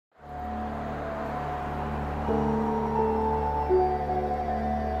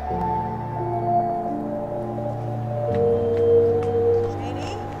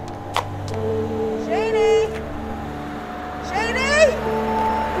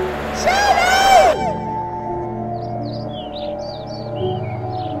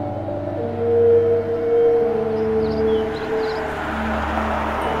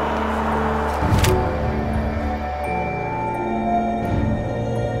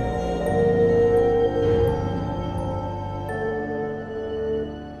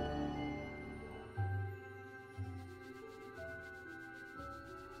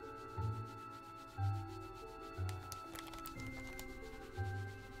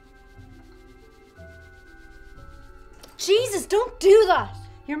Jesus, don't do that!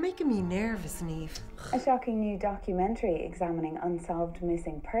 You're making me nervous, Niamh. A shocking new documentary examining unsolved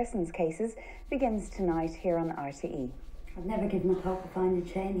missing persons cases begins tonight here on RTE. I've never given up hope of finding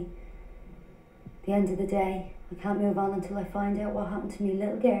Cheney. At the end of the day, I can't move on until I find out what happened to me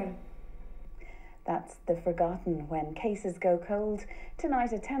little girl. That's The Forgotten When Cases Go Cold,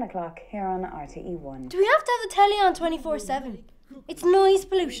 tonight at 10 o'clock here on RTE1. Do we have to have the telly on 24/7? It's noise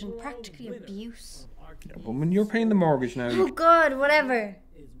pollution, practically abuse. Yeah, but when you're paying the mortgage now... Oh God, whatever.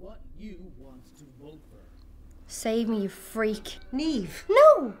 Save me, you freak. Niamh.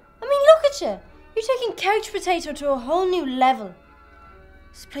 No! I mean, look at you. You're taking couch potato to a whole new level.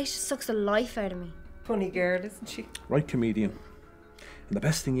 This place just sucks the life out of me. Funny girl, isn't she? Right, comedian. And the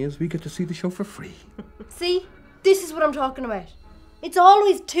best thing is we get to see the show for free. See? This is what I'm talking about. It's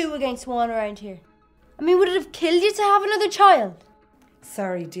always 2 against 1 around here. I mean, would it have killed you to have another child?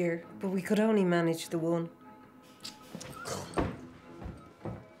 Sorry, dear, but we could only manage the one.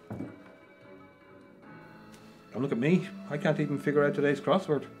 Don't look at me. I can't even figure out today's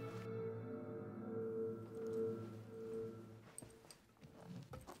crossword.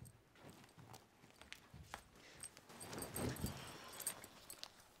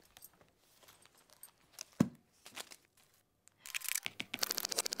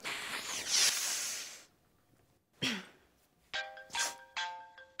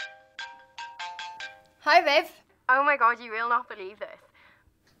 Hi, Viv. Oh my God, you will not believe this.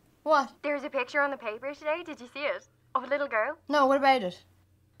 What? There's a picture on the paper today, did you see it? Of a little girl. No, what about it?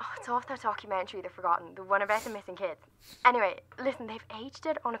 Oh, it's off that documentary, The Forgotten, the one about the missing kids. Anyway, listen, they've aged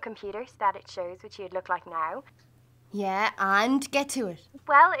it on a computer so that it shows what she'd look like now. Yeah, and get to it.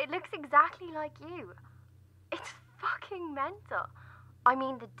 Well, it looks exactly like you. It's fucking mental. I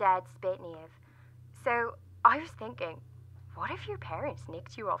mean, the dead spit, Niamh. So, I was thinking, what if your parents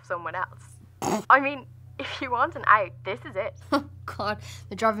nicked you off someone else? I mean, if you want an out, this is it. Oh God,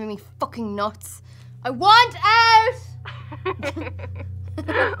 they're driving me fucking nuts. I want out!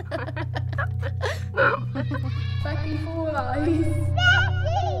 Becky Four Eyes.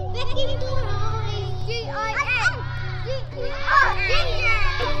 Becky Four Eyes. G-I-N. Ginger.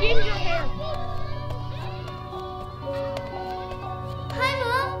 Ginger hair. Hi,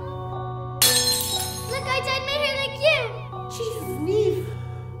 Mom. Look, I dyed my hair like you. Jesus, Niamh.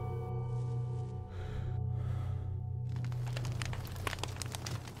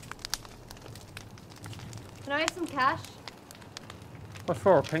 Can I have some cash? What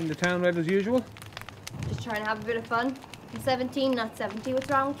for? Painting the town red as usual? Just trying to have a bit of fun. I'm 17, not 70. What's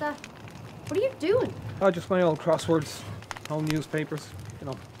wrong with that? What are you doing? Oh, just my old crosswords. Old newspapers. You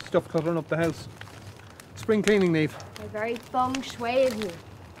know, stuff cluttering up the house. Spring cleaning, Niamh. A very feng shui of you.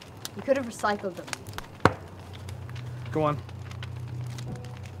 You could have recycled them. Go on.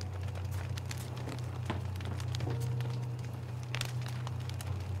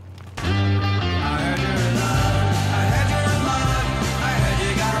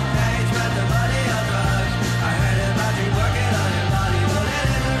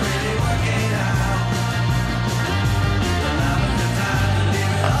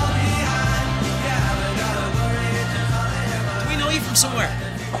 Somewhere.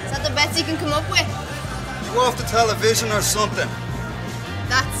 Is that the best you can come up with? You off the television or something?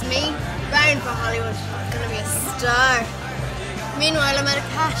 That's me, bound for Hollywood. I'm gonna be a star. Meanwhile, I'm out of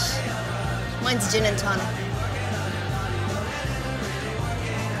cash. Mine's gin and tonic.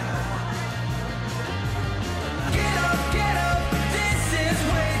 Get up, this is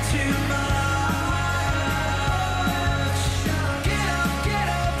way too much. Get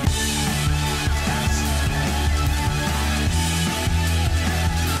up.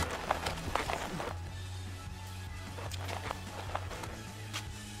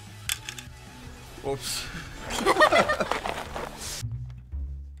 Oops.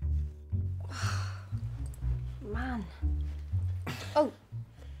 Man. Oh.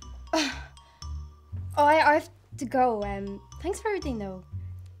 Oh, I have to go. Thanks for everything, though.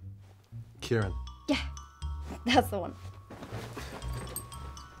 Kieran. Yeah. That's the one.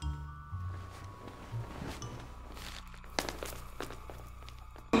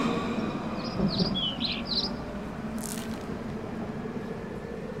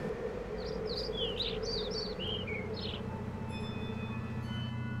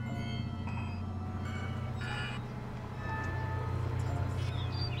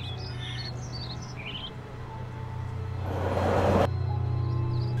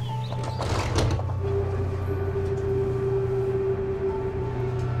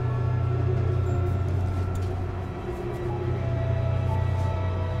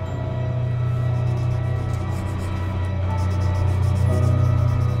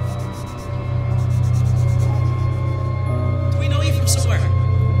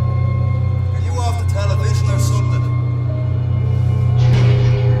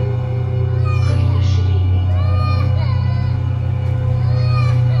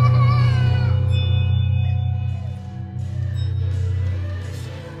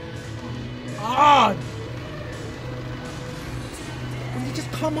 Will you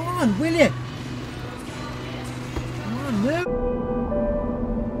just come on, will you? Come on, now.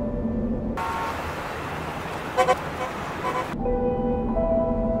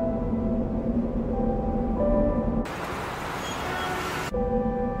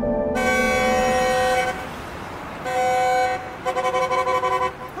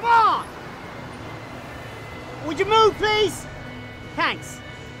 Come on! Would you move, please? Thanks.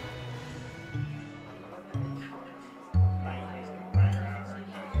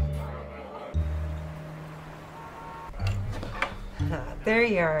 There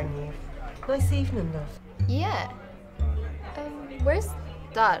you are, Neve. Nice evening, love. Yeah. Where's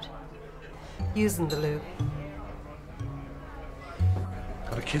Dad? Using the loo.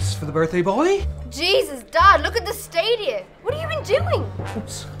 Got a kiss for the birthday boy? Jesus, Dad, look at the stadia. What have you been doing?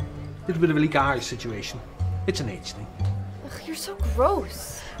 Oops. Little bit of a leak eye situation. It's an age thing. Ugh, you're so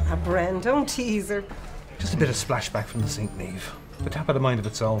gross. Ah, Bren, don't tease her. Just a bit of splashback from the sink, Neve. The tap had a mind of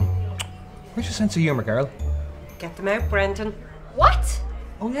its own. Where's your sense of humour, girl? Get them out, Brendan. What?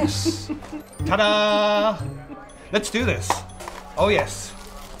 Oh, yes. Ta-da! Let's do this. Oh, yes.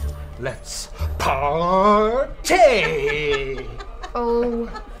 Let's party! Oh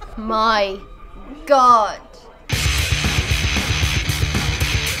my God.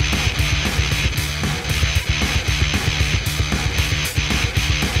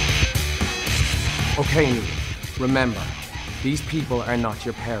 Okay, Neil, remember, these people are not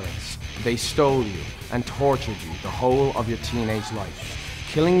your parents. They stole you and tortured you the whole of your teenage life,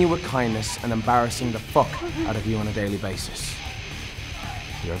 killing you with kindness and embarrassing the fuck out of you on a daily basis.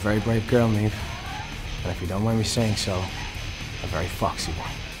 You're a very brave girl, Neve, and if you don't mind me saying so, a very foxy one.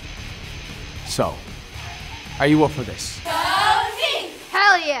 So, are you up for this?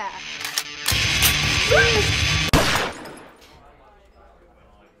 Hell yeah.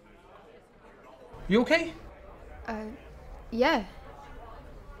 You okay? Yeah.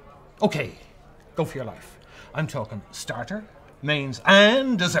 Okay, go for your life. I'm talking starter, mains,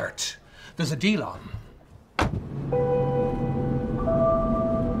 and dessert. There's a deal on.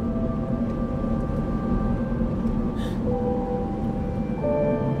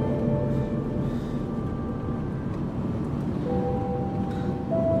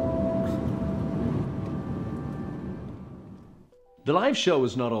 The live show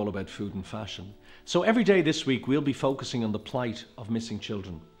is not all about food and fashion, so every day this week we'll be focusing on the plight of missing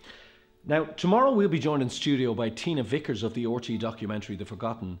children. Now, tomorrow we'll be joined in studio by Tina Vickers of the RT documentary The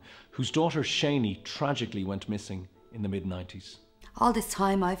Forgotten, whose daughter Shani tragically went missing in the mid-90s. All this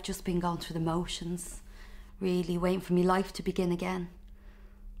time I've just been going through the motions, really waiting for my life to begin again.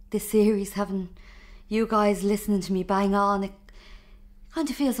 This series, having you guys listening to me bang on, it kind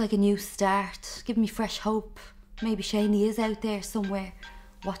of feels like a new start, giving me fresh hope. Maybe Shani is out there somewhere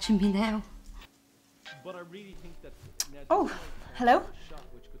watching me now. But I really think that Oh, hello?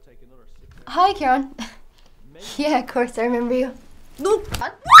 Hi, Kieran. Yeah, of course, I remember you. No!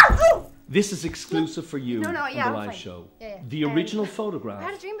 this is exclusive for you yeah, on the I'm live fine. show. Yeah. The original I photograph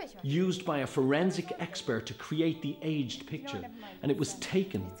had a dream about you. used by a forensic expert to create the aged picture, and it was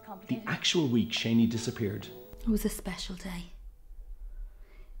taken the actual week Shani disappeared. It was a special day.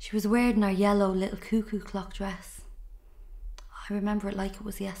 She was wearing her yellow little cuckoo clock dress. I remember it like it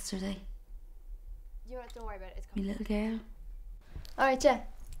was yesterday. Don't worry about it. It's My little girl. Alright, yeah.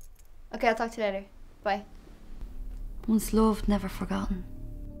 Okay, I'll talk to you later. Bye. Once loved, never forgotten.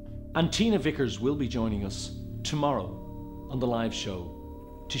 And Tina Vickers will be joining us tomorrow on the live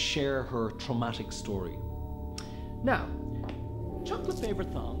show to share her traumatic story. Now, chocolate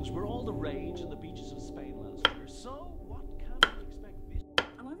flavoured thongs were all the rage on the beaches of Spain last year, so what can we expect this?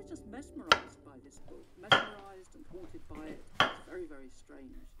 And I was just mesmerised by this book, mesmerised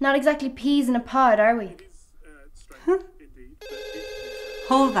Not exactly peas in a pod, are we?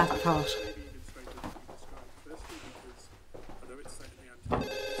 Hold that thought.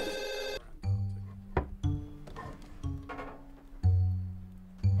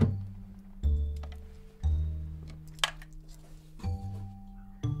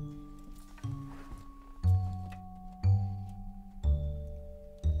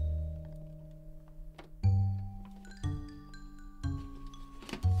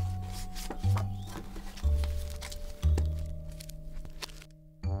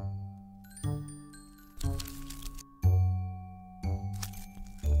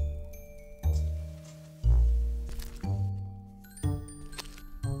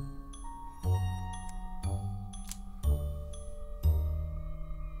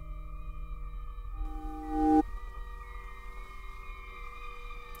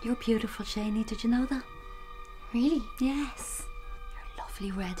 You're beautiful, Shani. Did you know that? Really? Yes. Your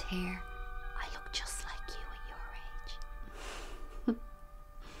lovely red hair. I look just like you at your age.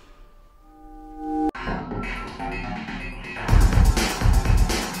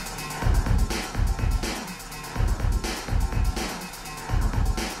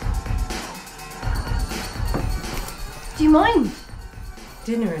 Do you mind?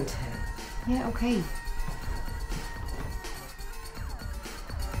 Dinner in 10. Yeah, okay.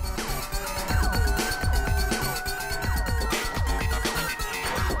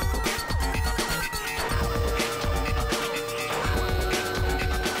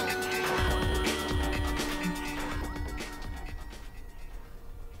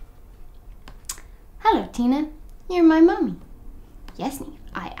 Hello, Tina. You're my mummy. Yes, Neve,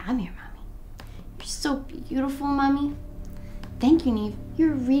 I am your mummy. You're so beautiful, mummy. Thank you, Neve.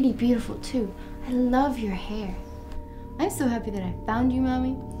 You're really beautiful too. I love your hair. I'm so happy that I found you,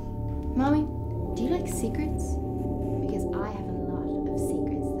 Mommy. Mommy, do you like secrets? Because I have a lot of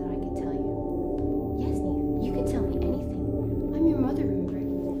secrets that I can tell you. Yes, Neve, you can tell me anything. I'm your mother, remember?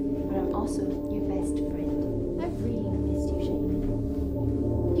 But I'm also your best friend. I've really missed you, Shane.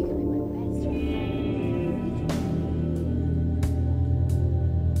 You can be my best friend.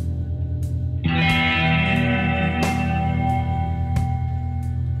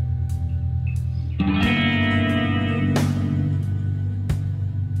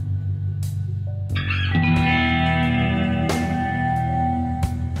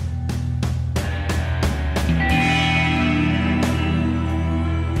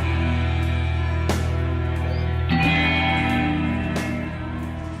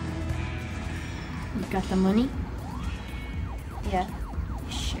 Got the money? Yeah.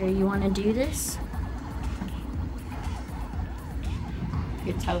 Sure you want to do this?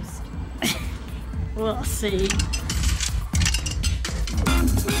 You're toast. We'll see.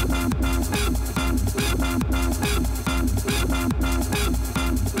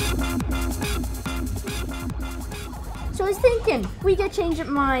 So I was thinking, we get change of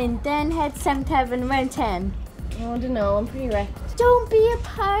mind, then head 7th heaven around 10. Oh, I don't know, I'm pretty wrecked. Don't be a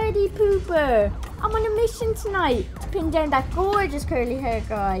party pooper. I'm on a mission tonight to pin down that gorgeous curly hair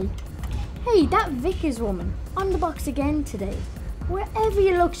guy. Hey, that Vickers woman, on the box again today. Wherever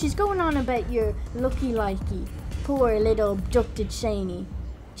you look, she's going on about your lucky-likey. Poor little abducted Shani.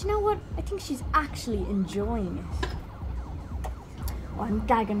 Do you know what? I think she's actually enjoying it. Oh, I'm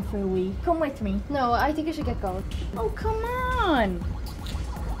gagging for a wee. Come with me. No, I think I should get going. Oh, come on.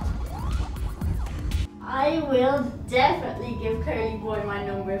 I will definitely give Curly Boy my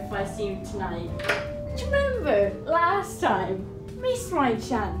number if I see him tonight. Do you remember last time? Missed my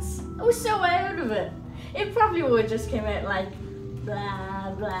chance. I was so out of it. It probably would just came out like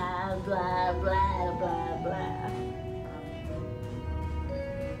blah blah blah blah blah blah.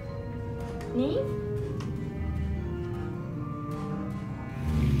 Neve?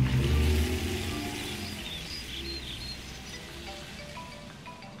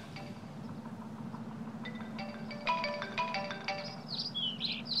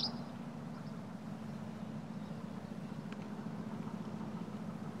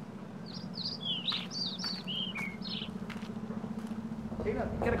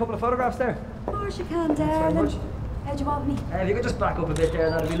 Get a couple of photographs there. Of course you can, Thanks very darling. much. How do you want me? If you could just back up a bit there,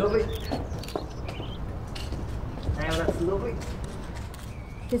 that'd be lovely. Now that's lovely.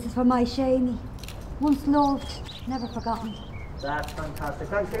 This is for my Shani. Once loved, never forgotten. That's fantastic.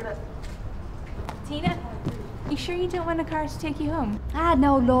 Thanks, Tina. Tina, you sure you don't want a car to take you home? Ah,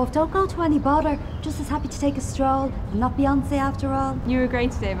 no, love. Don't go to any bother. Just as happy to take a stroll. I'm not Beyonce after all. You were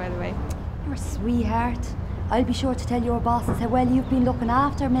great today, by the way. You're a sweetheart. I'll be sure to tell your bosses how well you've been looking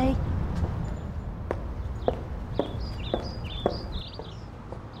after me.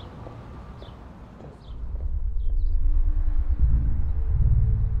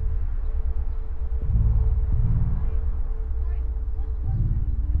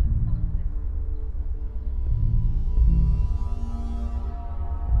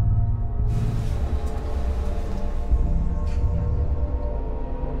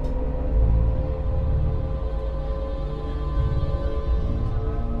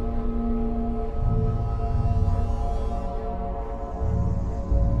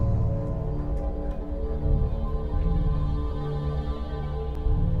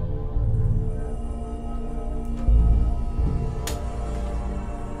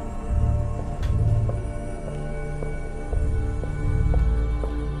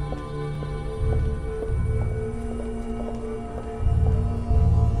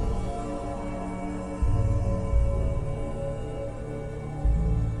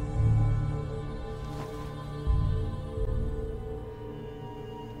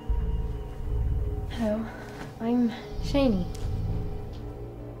 Hello, I'm Shani.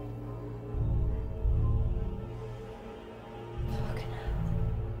 Fucking hell.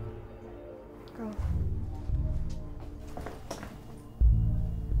 Girl.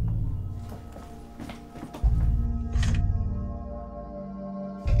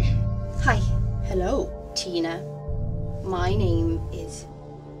 Hi. Hello, Tina. My name is...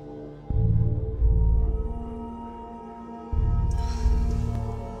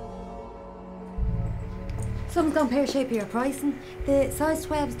 Someone's gone pear-shaped your pricing. The size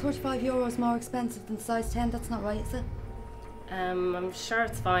 12 is €35 more expensive than size 10. That's not right, is it? I'm sure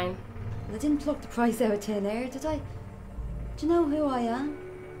it's fine. Well, I didn't pluck the price out of thin air, did I? Do you know who I am?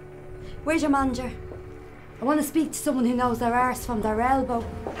 Where's your manager? I want to speak to someone who knows their arse from their elbow.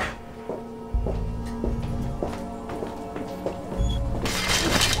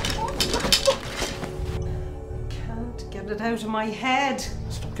 Can't get it out of my head.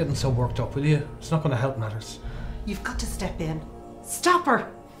 Stop getting so worked up, will you? It's not going to help matters. You've got to step in. Stop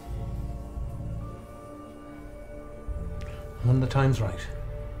her! When the time's right.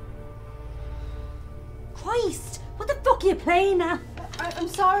 Christ! What the fuck are you playing at? I'm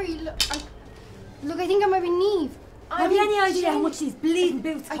sorry. Look, I think I might be Neve. Have you any idea how much these bleeding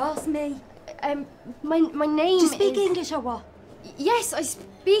boots cost me? My name Do you speak is... English or what? Yes, I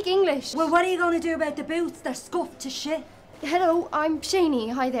speak English. Well, what are you going to do about the boots? They're scuffed to shit. Hello, I'm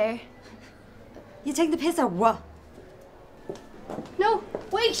Shani. Hi there. You take the piss or what? No,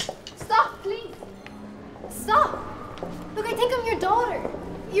 wait! Stop, please! Stop! Look, I think I'm your daughter.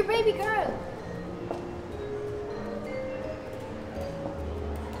 Your baby girl.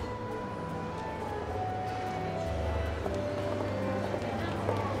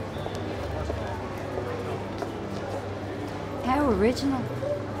 How original.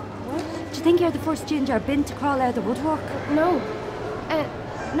 What? Do you think you're the first ginger bin to crawl out of the woodwork? No.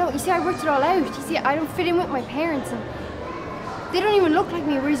 No, you see, I worked it all out. You see, I don't fit in with my parents and they don't even look like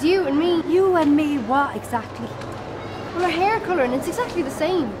me, whereas you and me... You and me what exactly? Well, our hair colouring, it's exactly the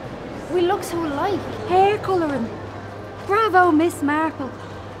same. We look so alike. Hair colouring? Bravo, Miss Marple.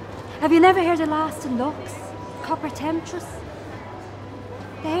 Have you never heard of lasting looks? Copper temptress?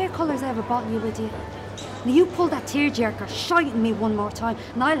 The hair colours ever bottle you with you. Now you pull that tearjerker shite at me one more time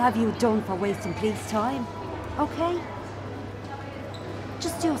and I'll have you done for wasting police time. Okay?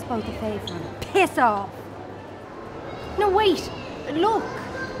 Just do us both a favour and piss off. No, wait. Look.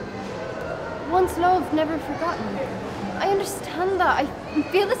 Once loved, never forgotten. I understand that. I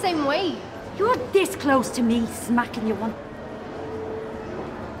feel the same way. You're this close to me smacking you one.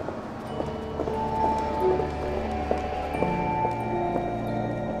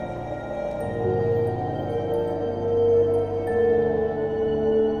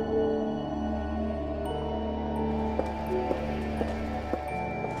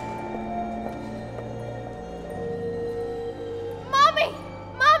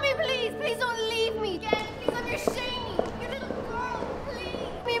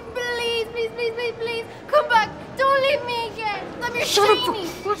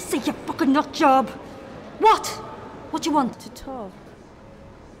 Nut job. What? What do you want? To talk.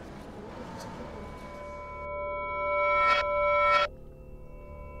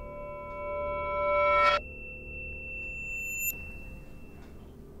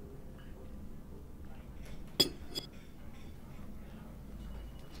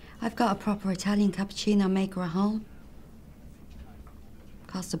 I've got a proper Italian cappuccino maker at home.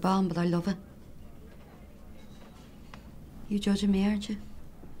 Cost a bomb, but I love it. You judging me, aren't you?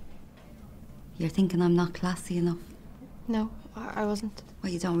 You're thinking I'm not classy enough. No, I wasn't.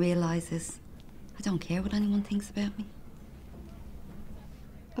 What you don't realise is I don't care what anyone thinks about me.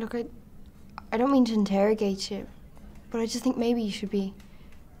 Look, I don't mean to interrogate you, but I just think maybe you should be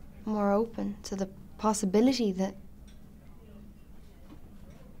more open to the possibility that...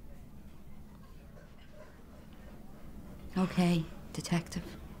 Okay, detective.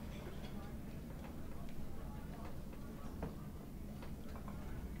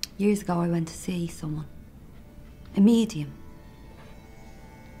 Years ago I went to see someone. A medium.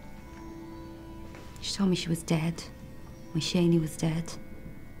 She told me she was dead when Shani was dead.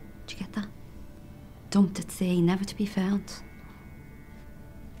 Did you get that? Dumped at sea, never to be found.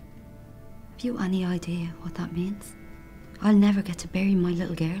 Have you any idea what that means? I'll never get to bury my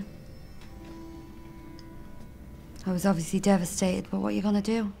little girl. I was obviously devastated, but what are you gonna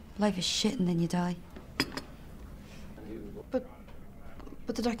do? Life is shit and then you die.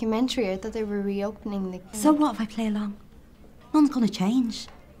 But the documentary, I thought they were reopening the... So what if I play along? None's gonna change.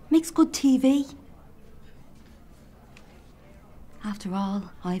 Makes good TV. After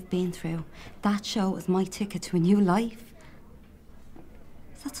all I've been through, that show is my ticket to a new life.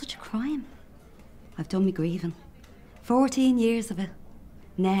 Is that such a crime? I've done me grieving. 14 years of it.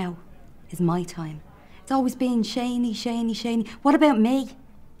 Now is my time. It's always been Shaney, Shaney, Shaney. What about me?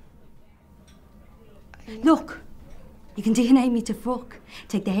 Look, you can DNA me to fuck.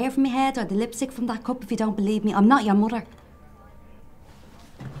 Take the hair from my head or the lipstick from that cup if you don't believe me. I'm not your mother.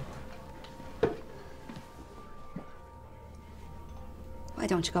 Why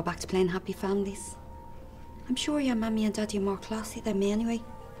don't you go back to playing happy families? I'm sure your mammy and daddy are more classy than me anyway.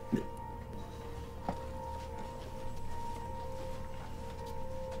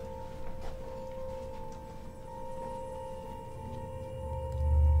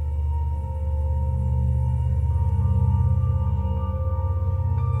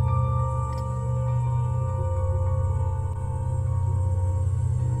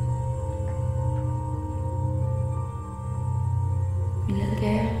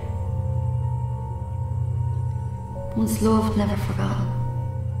 Once loved, never forgotten.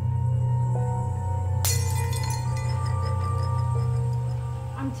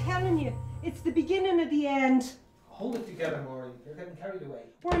 I'm telling you, it's the beginning of the end. Hold it together, Maureen. You're getting carried away.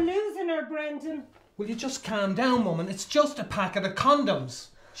 We're losing her, Brendan. Will you just calm down, woman? It's just a packet of condoms.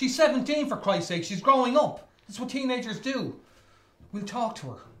 She's 17, for Christ's sake. She's growing up. That's what teenagers do. We'll talk to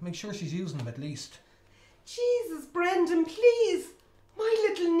her. Make sure she's using them at least. Jesus, Brendan, please. My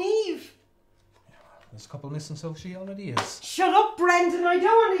little Niamh. There's a couple missing, so she already is. Shut up, Brendan. I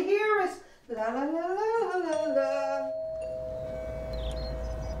don't want to hear it. La la la la la la.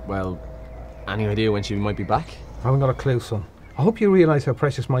 Well, any idea when she might be back? I haven't got a clue, son. I hope you realise how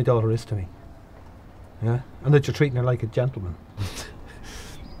precious my daughter is to me. Yeah? And that you're treating her like a gentleman.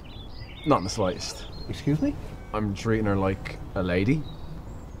 Not in the slightest. Excuse me? I'm treating her like a lady.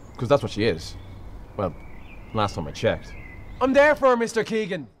 Because that's what she is. Well, last time I checked. I'm there for her, Mr.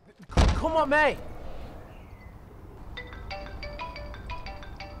 Keegan. Come on, May.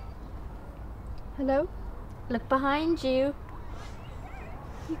 Hello? Look behind you.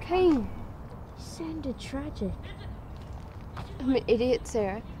 You came. You sounded tragic. I'm an idiot,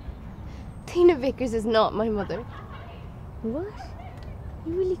 Sarah. Tina Vickers is not my mother. What?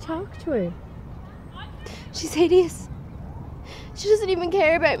 You really talked to her? She's hideous. She doesn't even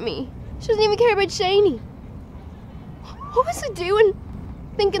care about me. She doesn't even care about Shaney. What was I doing?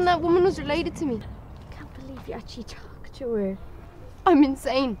 Thinking that woman was related to me. I can't believe you actually talked to her. I'm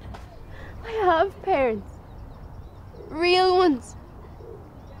insane. I have parents. Real ones.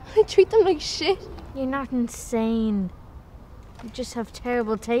 I treat them like shit. You're not insane. You just have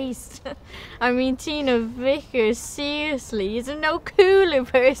terrible taste. I mean, Tina Vickers, seriously, is no cooler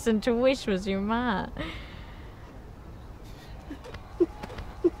person to wish was your ma.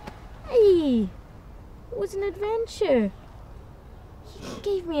 Hey, it was an adventure. You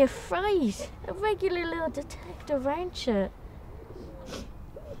gave me a fright. A regular little detective, aren't you?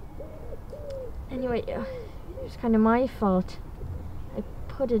 Anyway, it was kind of my fault. I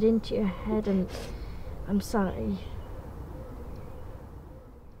put it into your head and I'm sorry.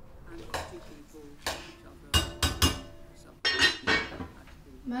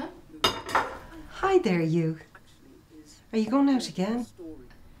 Ma? Hi there, you. Are you going out again?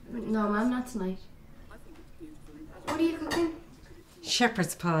 No, Mum, not tonight. What are you cooking?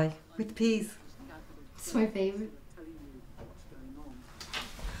 Shepherd's pie with peas. It's my favourite.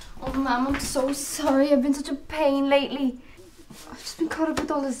 Oh, Mum, I'm so sorry. I've been such a pain lately. I've just been caught up with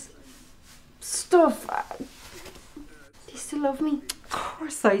all this stuff. Do you still love me? Of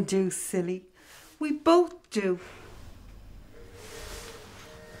course I do, silly. We both do.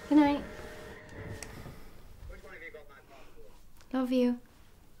 Good night. Love you.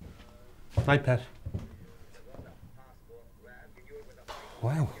 Night, pet.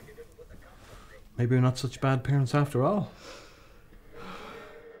 Wow. Maybe we're not such bad parents after all.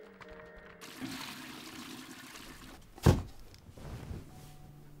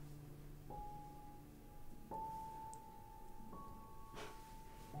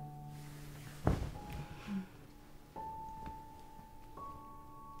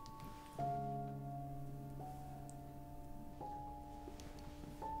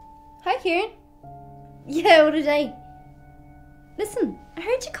 Hi, Kieran. Yeah, what a day. Listen, I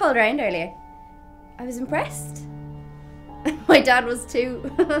heard you called around earlier. I was impressed. My dad was too.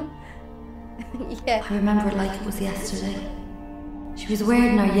 Yeah. I remember it like it was yesterday. She was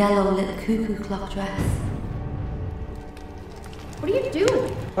wearing her yellow little cuckoo clock dress. What are you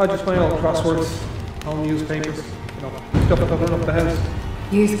doing? Oh, just my old crosswords, all newspapers, you know, stuff that run up the house.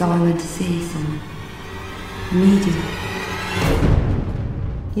 Years ago I went to see someone. A medium.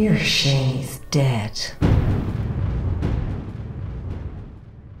 Your Shaney's dead.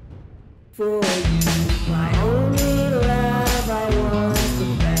 For you.